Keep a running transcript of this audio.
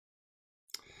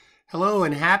Hello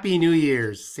and happy New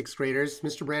Year's, sixth graders.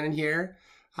 Mr. Brandon here.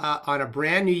 On a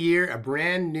brand new year, a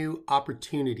brand new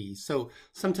opportunity. So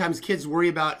sometimes kids worry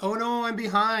about, oh no, I'm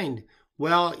behind.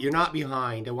 Well, you're not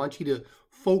behind. I want you to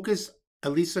focus,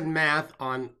 at least in math,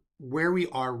 on where we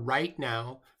are right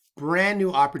now. Brand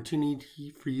new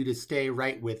opportunity for you to stay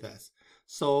right with us.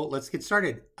 So let's get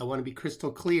started. I want to be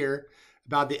crystal clear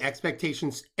about the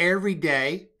expectations every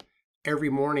day, every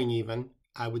morning even.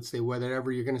 I would say whether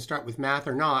you're going to start with math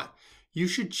or not, you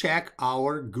should check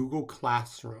our Google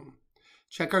Classroom.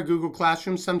 Check our Google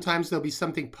Classroom. Sometimes there'll be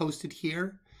something posted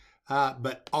here,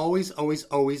 but always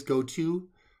go to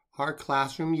our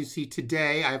classroom. You see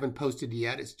today, I haven't posted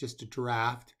yet. It's just a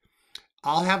draft.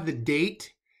 I'll have the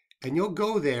date, and you'll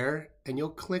go there, and you'll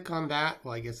click on that.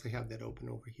 Well, I guess I have that open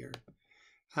over here.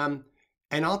 And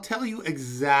I'll tell you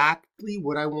exactly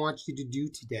what I want you to do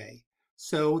today.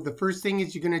 So the first thing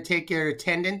is you're going to take your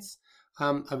attendance.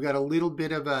 I've got a little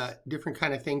bit of a different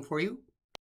kind of thing for you.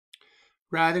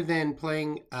 Rather than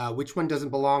playing which one doesn't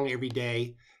belong every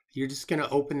day, you're just going to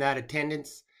open that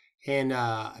attendance. And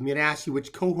I'm going to ask you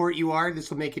which cohort you are.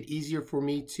 This will make it easier for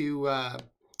me to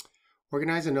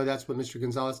organize. I know that's what Mr.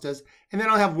 Gonzalez does. And then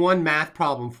I'll have one math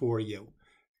problem for you.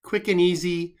 Quick and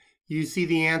easy. You see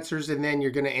the answers, and then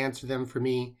you're going to answer them for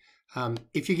me.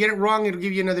 If you get it wrong, it'll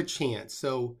give you another chance.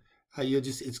 So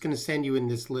it's going to send you in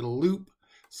this little loop,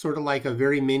 sort of like a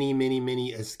very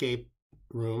mini escape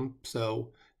room.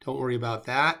 So don't worry about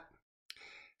that.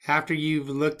 After you've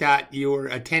looked at your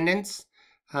attendance,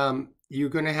 you're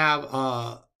going to have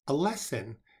a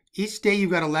lesson. Each day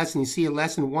you've got a lesson. You see a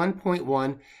lesson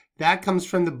 1.1. That comes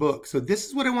from the book. So this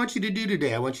is what I want you to do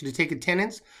today. I want you to take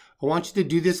attendance. I want you to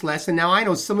do this lesson. Now, I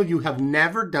know some of you have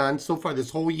never done, so far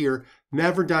this whole year,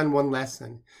 never done one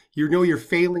lesson. You know you're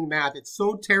failing math. It's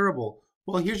so terrible.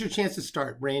 Well, here's your chance to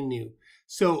start brand new.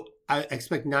 So I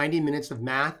expect 90 minutes of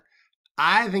math.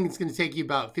 I think it's going to take you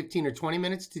about 15 or 20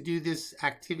 minutes to do this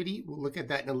activity. We'll look at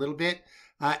that in a little bit.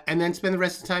 And then spend the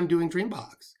rest of the time doing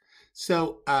Dreambox.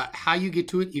 So how you get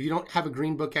to it, if you don't have a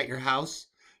green book at your house,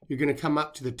 you're going to come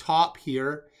up to the top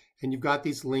here, and you've got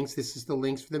these links. This is the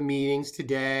links for the meetings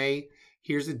today.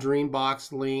 Here's the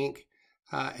Dreambox link.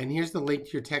 And here's the link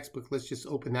to your textbook. Let's just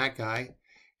open that guy.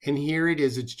 And here it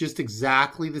is. It's just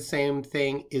exactly the same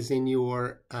thing as in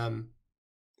your book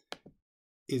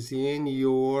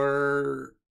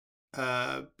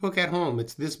at home.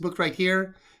 It's this book right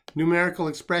here, Numerical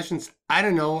Expressions. I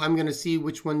don't know. I'm going to see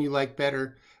which one you like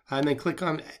better. And then click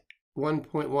on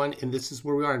 1.1, and this is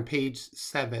where we are on page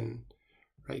 7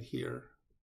 right here.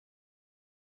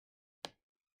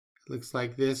 It looks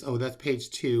like this. Oh, that's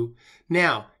page 2.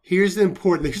 Now, here's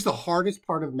the hardest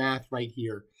part of math right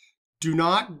here. Do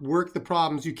not work the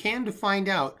problems. You can to find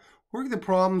out. Work the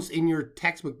problems in your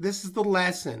textbook. This is the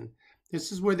lesson.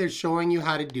 This is where they're showing you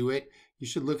how to do it. You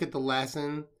should look at the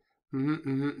lesson.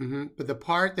 But the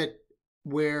part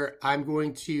where I'm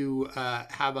going to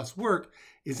have us work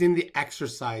is in the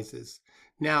exercises.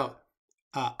 Now,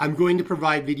 I'm going to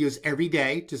provide videos every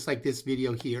day, just like this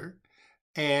video here.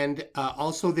 And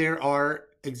also there are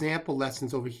example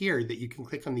lessons over here that you can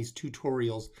click on these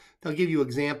tutorials. They'll give you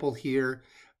example here.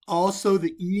 Also,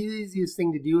 the easiest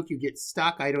thing to do if you get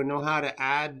stuck, I don't know how to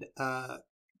add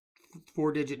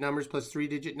 4-digit numbers plus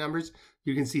 3-digit numbers,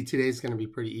 you can see today's going to be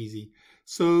pretty easy.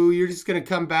 So you're just going to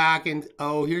come back and,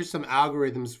 oh, here's some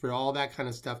algorithms for all that kind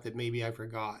of stuff that maybe I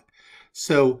forgot.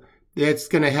 So that's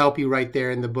going to help you right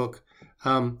there in the book.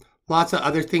 Lots of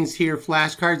other things here,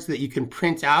 flashcards that you can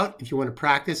print out if you want to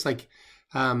practice. Like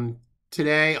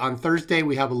today, on Thursday,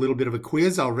 we have a little bit of a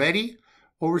quiz already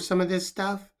over some of this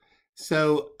stuff.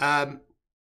 So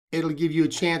it'll give you a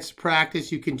chance to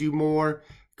practice. You can do more.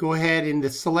 Go ahead and the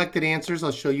selected answers,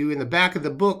 I'll show you in the back of the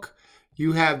book,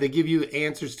 they give you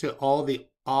answers to all the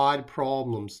odd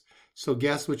problems. So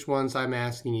guess which ones I'm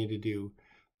asking you to do.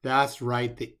 That's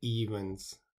right, the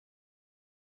evens.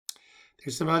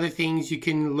 There's some other things you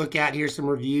can look at here, some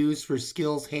reviews for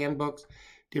skills handbooks,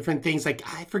 different things like,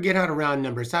 I forget how to round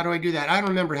numbers. How do I do that? I don't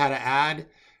remember how to add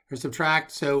or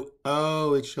subtract. So,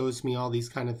 it shows me all these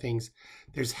kind of things.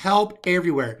 There's help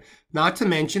everywhere. Not to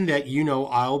mention that,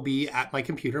 I'll be at my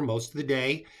computer most of the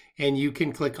day, and you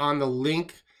can click on the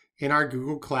link in our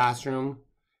Google Classroom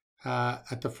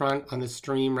at the front on the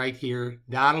stream right here.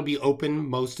 That'll be open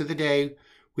most of the day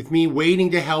with me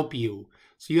waiting to help you.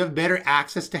 So you have better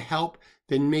access to help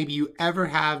than maybe you ever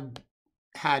have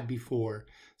had before.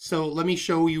 So let me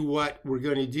show you what we're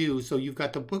going to do. So you've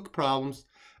got the book problems.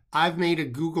 I've made a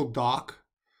Google Doc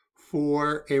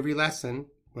for every lesson.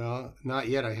 Well, not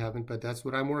yet, I haven't, but that's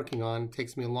what I'm working on. It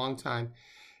takes me a long time.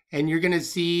 And you're going to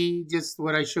see just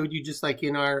what I showed you, just like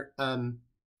in our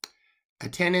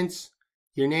attendance,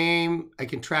 your name. I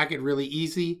can track it really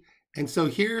easy. And so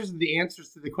here's the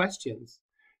answers to the questions.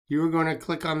 You're going to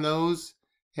click on those.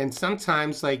 And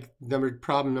sometimes like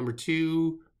problem number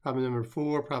 2, problem number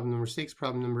 4, problem number 6,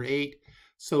 problem number 8.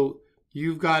 So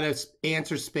you've got an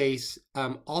answer space.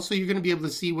 Also, you're going to be able to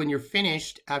see when you're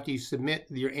finished after you submit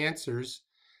your answers.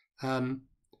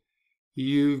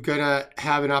 You're going to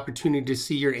have an opportunity to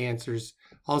see your answers.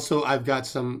 Also, I've got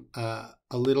some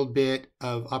a little bit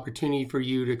of opportunity for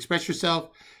you to express yourself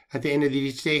at the end of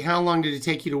each day. How long did it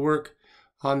take you to work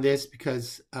on this?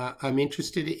 Because I'm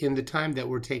interested in the time that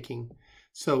we're taking.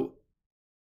 So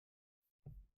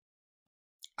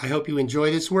I hope you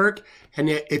enjoy this work. And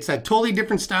it's a totally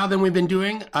different style than we've been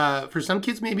doing. For some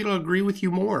kids, maybe it'll agree with you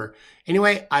more.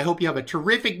 Anyway, I hope you have a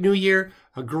terrific new year,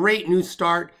 a great new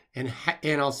start, and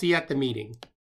I'll see you at the meeting.